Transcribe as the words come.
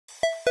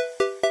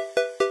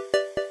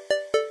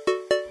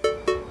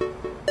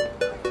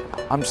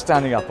I'm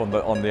standing up on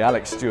the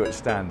Alex Stewart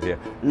stand here,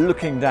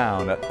 looking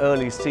down at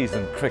early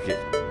season cricket.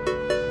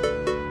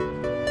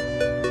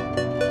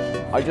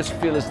 I just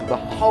feel as if the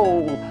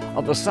whole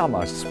of the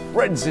summer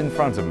spreads in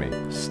front of me,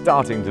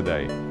 starting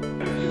today.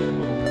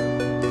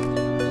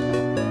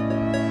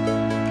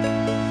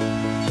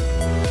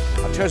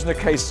 I've chosen a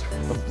case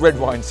of red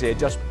wines here,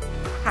 just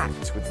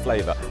packed with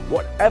flavour.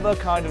 Whatever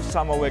kind of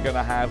summer we're going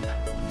to have,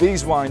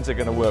 these wines are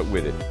going to work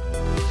with it.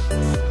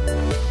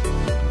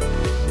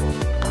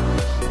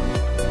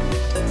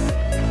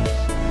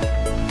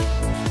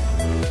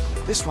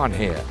 This one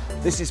here,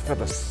 this is for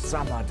the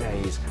summer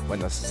days when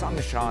the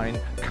sunshine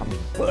comes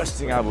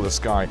bursting out of the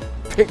sky.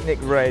 Picnic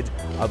red,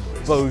 a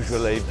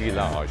Beaujolais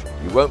village.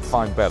 You won't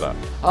find better.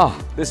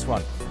 Ah, this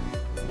one.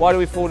 Why do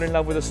we fall in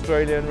love with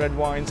Australian red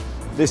wines?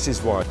 This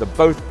is why. The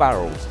both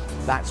barrels.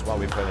 That's why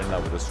we fell in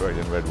love with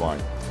Australian red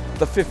wine.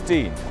 The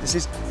 15. This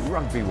is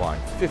rugby wine.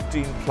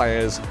 15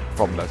 players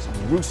from the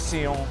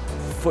Roussillon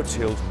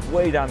foothills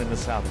way down in the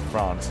south of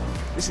France.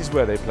 This is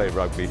where they play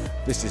rugby.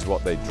 This is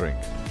what they drink.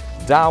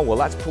 Dow, well,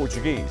 that's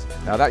Portuguese.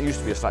 Now that used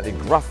to be a slightly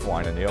gruff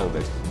wine in the old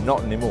days,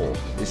 not anymore.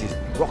 This is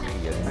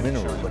rocky and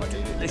mineral, but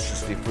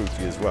deliciously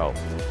fruity as well.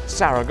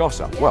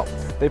 Saragossa, well,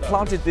 they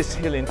planted this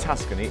hill in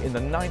Tuscany in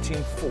the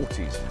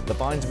 1940s. The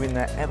vines have been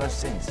there ever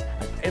since,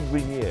 and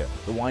every year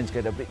the wines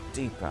get a bit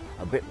deeper,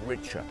 a bit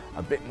richer,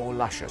 a bit more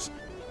luscious.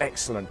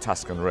 Excellent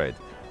Tuscan red.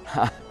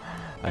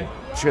 And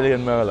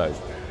Chilean Merlot.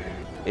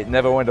 It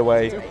never went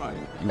away.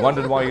 You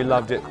wondered why you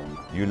loved it.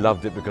 You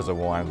loved it because of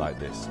wine like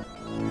this.